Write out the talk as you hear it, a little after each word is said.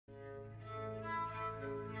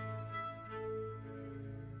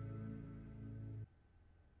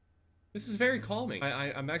This is very calming.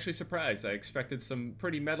 I'm actually surprised. I expected some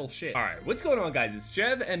pretty metal shit. All right, what's going on, guys? It's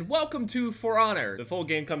Jev, and welcome to For Honor. The full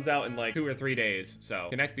game comes out in like 2 or 3 days, so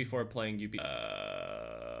connect before playing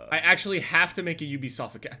I actually have to make a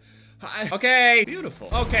Ubisoft account. Okay, beautiful.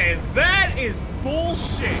 Okay, that is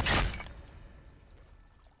bullshit.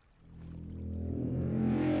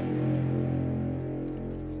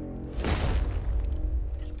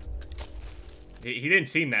 He didn't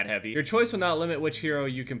seem that heavy. Your choice will not limit which hero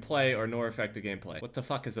you can play or nor affect the gameplay. What the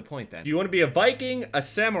fuck is the point then? Do you want to be a Viking, a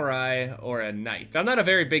samurai, or a knight? I'm not a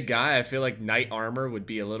very big guy. I feel like knight armor would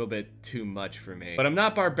be a little bit too much for me. But I'm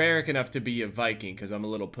not barbaric enough to be a Viking because I'm a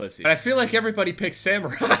little pussy. But I feel like everybody picks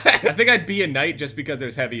samurai. I think I'd be a knight just because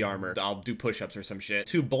there's heavy armor. I'll do push-ups or some shit.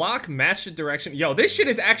 To block, match the direction. Yo, this shit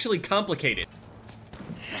is actually complicated.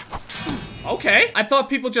 Okay. I thought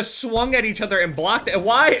people just swung at each other and blocked it.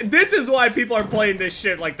 Why? This is why people are playing this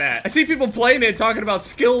shit like that. I see people playing it, talking about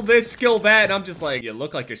skill this, skill that, and I'm just like, you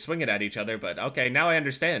look like you're swinging at each other, but okay, now I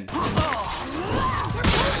understand.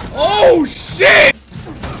 Oh, shit!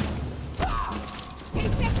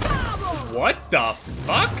 What the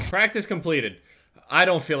fuck? Practice completed. I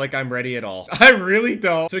don't feel like I'm ready at all. I really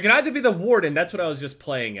don't. So we can either be the Warden, that's what I was just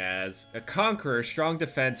playing as. A Conqueror, strong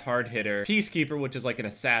defense, hard hitter. Peacekeeper, which is like an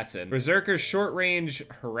assassin. Berserker, short range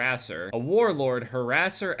harasser. A Warlord,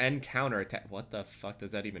 harasser, and counterattack. What the fuck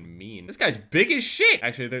does that even mean? This guy's big as shit.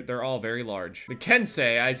 Actually, they're all very large. The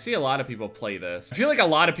Kensei, I see a lot of people play this. I feel like a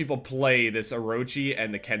lot of people play this Orochi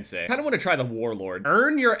and the Kensei. I kind of want to try the Warlord.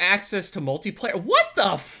 Earn your access to multiplayer. What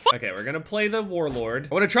the fuck? Okay, we're gonna play the Warlord.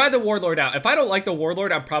 I want to try the Warlord out. If I don't like the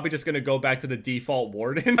Warlord, I'm probably just gonna go back to the default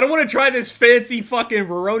Warden. I don't want to try this fancy fucking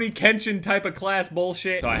Rurouni Kenshin type of class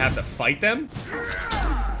bullshit. So I have to fight them?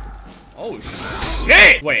 Oh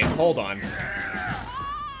shit! Wait, hold on.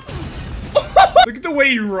 Look at the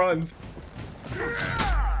way he runs.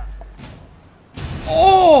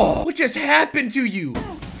 Oh! What just happened to you?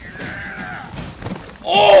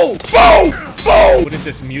 Oh! Boom! Boom! What is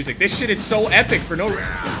this music? This shit is so epic for no reason.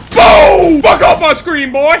 Boom! Fuck off my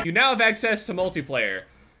screen, boy! You now have access to multiplayer.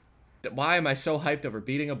 Why am I so hyped over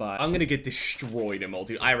beating a bot? I'm gonna get destroyed in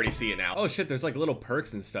multi. I already see it now. Oh shit, there's like little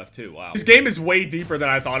perks and stuff too. Wow. This game is way deeper than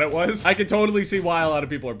I thought it was. I can totally see why a lot of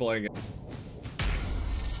people are playing it.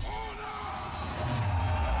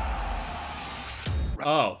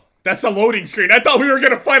 Oh, that's a loading screen. I thought we were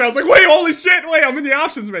gonna fight. I was like, wait, holy shit, wait, I'm in the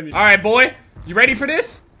options menu. All right, boy, you ready for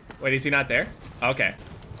this? Wait, is he not there? Okay.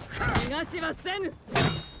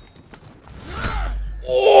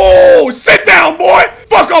 Oh, sit down, boy!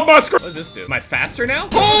 Fuck off my screen! What does this do? Am I faster now?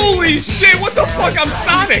 Holy shit, what the fuck? I'm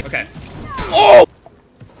Sonic! Okay. Oh!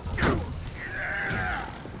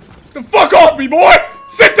 The fuck off me, boy!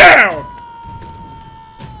 Sit down!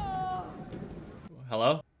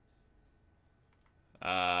 Hello?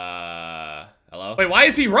 Hello? Wait, why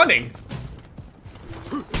is he running?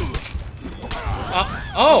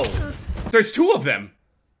 Oh! There's 2 of them!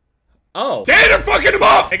 Oh. Damn, they're fucking him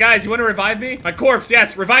up! Hey guys, you want to revive me? My corpse,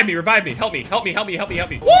 yes, revive me, revive me. Help me, help me, help me, help me, help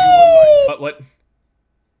me. Woo! What?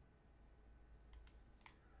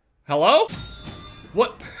 Hello?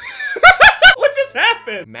 What? What just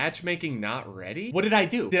happened? Matchmaking not ready? What did I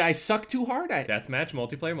do? Did I suck too hard? Deathmatch,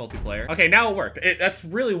 multiplayer. Okay, now it worked. That's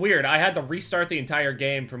really weird. I had to restart the entire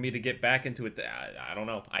game for me to get back into it. I don't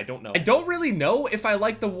know. I don't know. I don't really know if I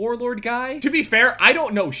like the Warlord guy. To be fair, I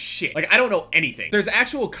don't know shit. Like, I don't know anything. There's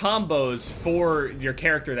actual combos for your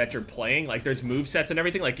character that you're playing. Like, there's movesets and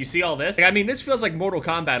everything. Like, you see all this? Like, I mean, this feels like Mortal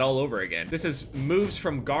Kombat all over again. This is moves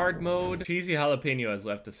from guard mode. Cheesy Jalapeno has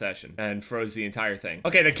left the session and froze the entire thing.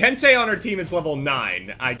 Okay, the Kensei on our team is level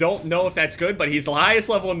 9. I don't know if that's good, but he's the highest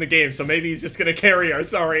level in the game, so maybe he's just gonna carry our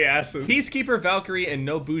sorry asses. Peacekeeper, Valkyrie, and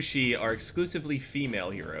Nobushi are exclusively female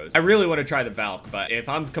heroes. I really want to try the Valk, but if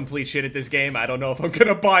I'm complete shit at this game, I don't know if I'm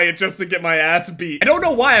gonna buy it just to get my ass beat. I don't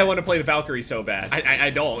know why I want to play the Valkyrie so bad. I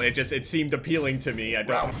don't. It seemed appealing to me. I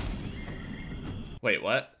don't. Wait,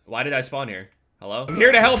 what? Why did I spawn here? Hello? I'm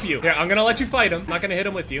here to help you. Here, I'm gonna let you fight him. I'm not gonna hit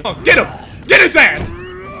him with you. Oh, get him! Get his ass!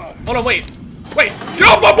 Hold on, wait. Wait, get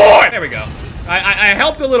off my boy! There we go. I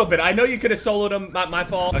helped a little bit. I know you could have soloed him, not my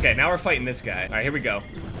fault. Okay, now we're fighting this guy. All right, here we go.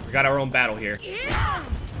 We got our own battle here.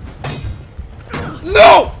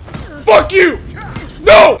 No! Fuck you!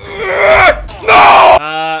 No! No!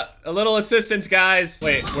 A little assistance, guys.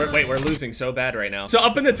 Wait, we're losing so bad right now. So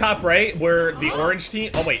up in the top right, we're the orange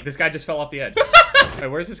team. Oh wait, this guy just fell off the edge. Wait,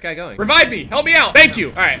 where's this guy going? Revive me! Help me out! Thank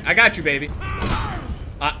you! All right, I got you, baby.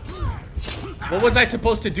 What was I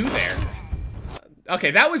supposed to do there?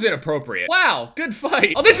 Okay, that was inappropriate. Wow, good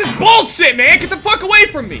fight. Oh, this is bullshit, man. Get the fuck away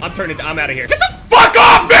from me. I'm out of here. Get the fuck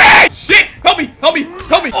off me! Shit! Help me! Help me!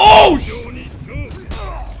 Help me! Oh!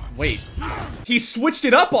 Wait, he switched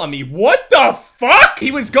it up on me. What the fuck?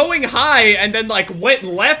 He was going high and then like went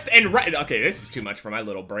left and right. Okay, this is too much for my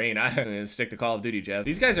little brain. I'm gonna stick to Call of Duty, Jev.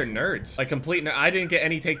 These guys are nerds. Like complete I didn't get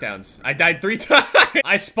any takedowns. I died 3 times.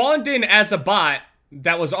 I spawned in as a bot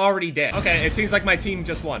that was already dead. Okay, it seems like my team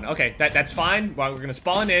just won. Okay, that's fine. Well, we're gonna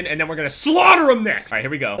spawn in and then we're gonna slaughter him next. All right,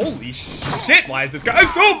 here we go. Holy shit, why is this guy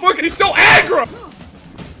so fucking, he's so aggro.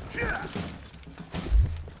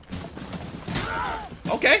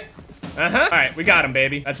 Okay. All right, we got him,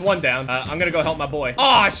 baby. That's 1 down. I'm gonna go help my boy.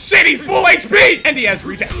 Aw, shit, he's full HP! And he has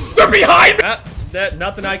regen. They're behind me!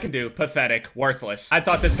 Nothing I can do. Pathetic. Worthless. I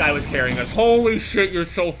thought this guy was carrying us. Holy shit, you're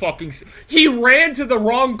so fucking... He ran to the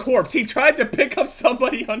wrong corpse. He tried to pick up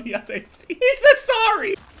somebody on the other team. He said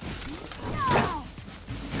sorry.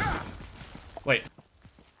 Wait.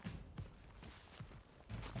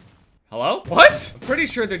 Hello? What? I'm pretty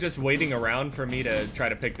sure they're just waiting around for me to try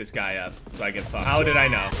to pick this guy up so I get fucked. How did I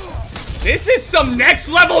know? This is some next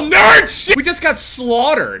level nerd shit! We just got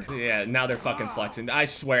slaughtered. Yeah, now they're fucking flexing. I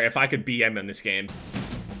swear, if I could BM in this game.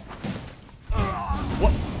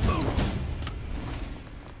 What?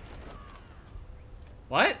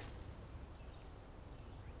 What?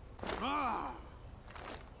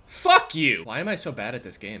 Fuck you! Why am I so bad at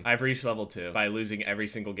this game? I've reached level 2 by losing every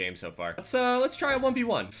single game so far. Let's try a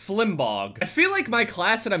 1v1. Flimbog. I feel like my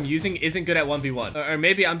class that I'm using isn't good at 1v1. Or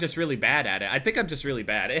maybe I'm just really bad at it. I think I'm just really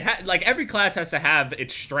bad. Like, every class has to have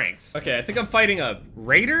its strengths. Okay, I think I'm fighting a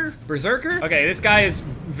Raider? Berserker? Okay, this guy is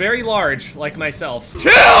very large, like myself.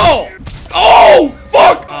 Chill! Oh,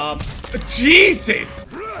 fuck! Jesus!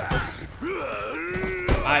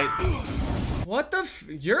 What the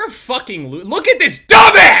You're a fucking look at this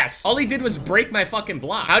dumbass! All he did was break my fucking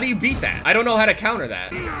block. How do you beat that? I don't know how to counter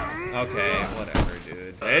that. Okay, whatever,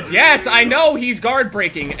 dude. Yes, I know he's guard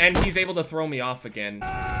breaking and he's able to throw me off again.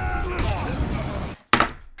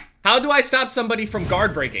 How do I stop somebody from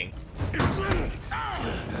guard breaking?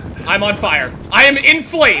 I'm on fire. I am in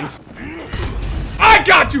flames. I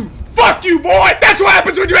got you! Fuck you, boy! That's what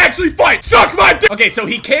happens when you actually fight! Suck my dick! Okay, so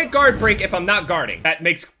he can't guard break if I'm not guarding. That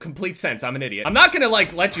makes complete sense. I'm an idiot. I'm not gonna,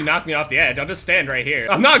 like, let you knock me off the edge. I'll just stand right here.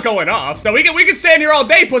 I'm not going off. No, we can stand here all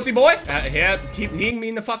day, pussy boy! Yeah, keep kneeing me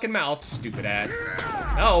in the fucking mouth, stupid ass.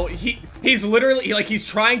 No, he's literally, he's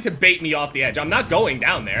trying to bait me off the edge. I'm not going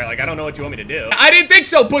down there. Like, I don't know what you want me to do. I didn't think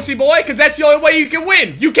so, pussy boy, because that's the only way you can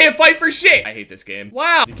win. You can't fight for shit. I hate this game.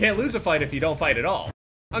 Wow. You can't lose a fight if you don't fight at all.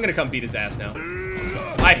 I'm gonna come beat his ass now.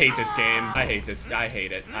 I hate this game. I hate this. I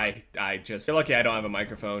hate it. I just... You're lucky I don't have a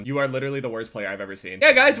microphone. You are literally the worst player I've ever seen.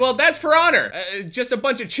 Yeah, guys, well, that's For Honor. Just a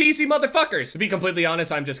bunch of cheesy motherfuckers. To be completely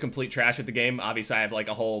honest, I'm just complete trash at the game. Obviously, I have like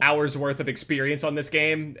a whole hour's worth of experience on this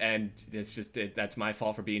game, and it's just... that's my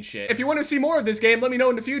fault for being shit. If you want to see more of this game, let me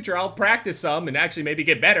know in the future. I'll practice some and actually maybe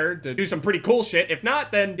get better to do some pretty cool shit. If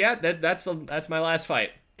not, then yeah, that's my last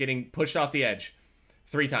fight. Getting pushed off the edge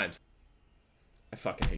 3 times. I fucking hate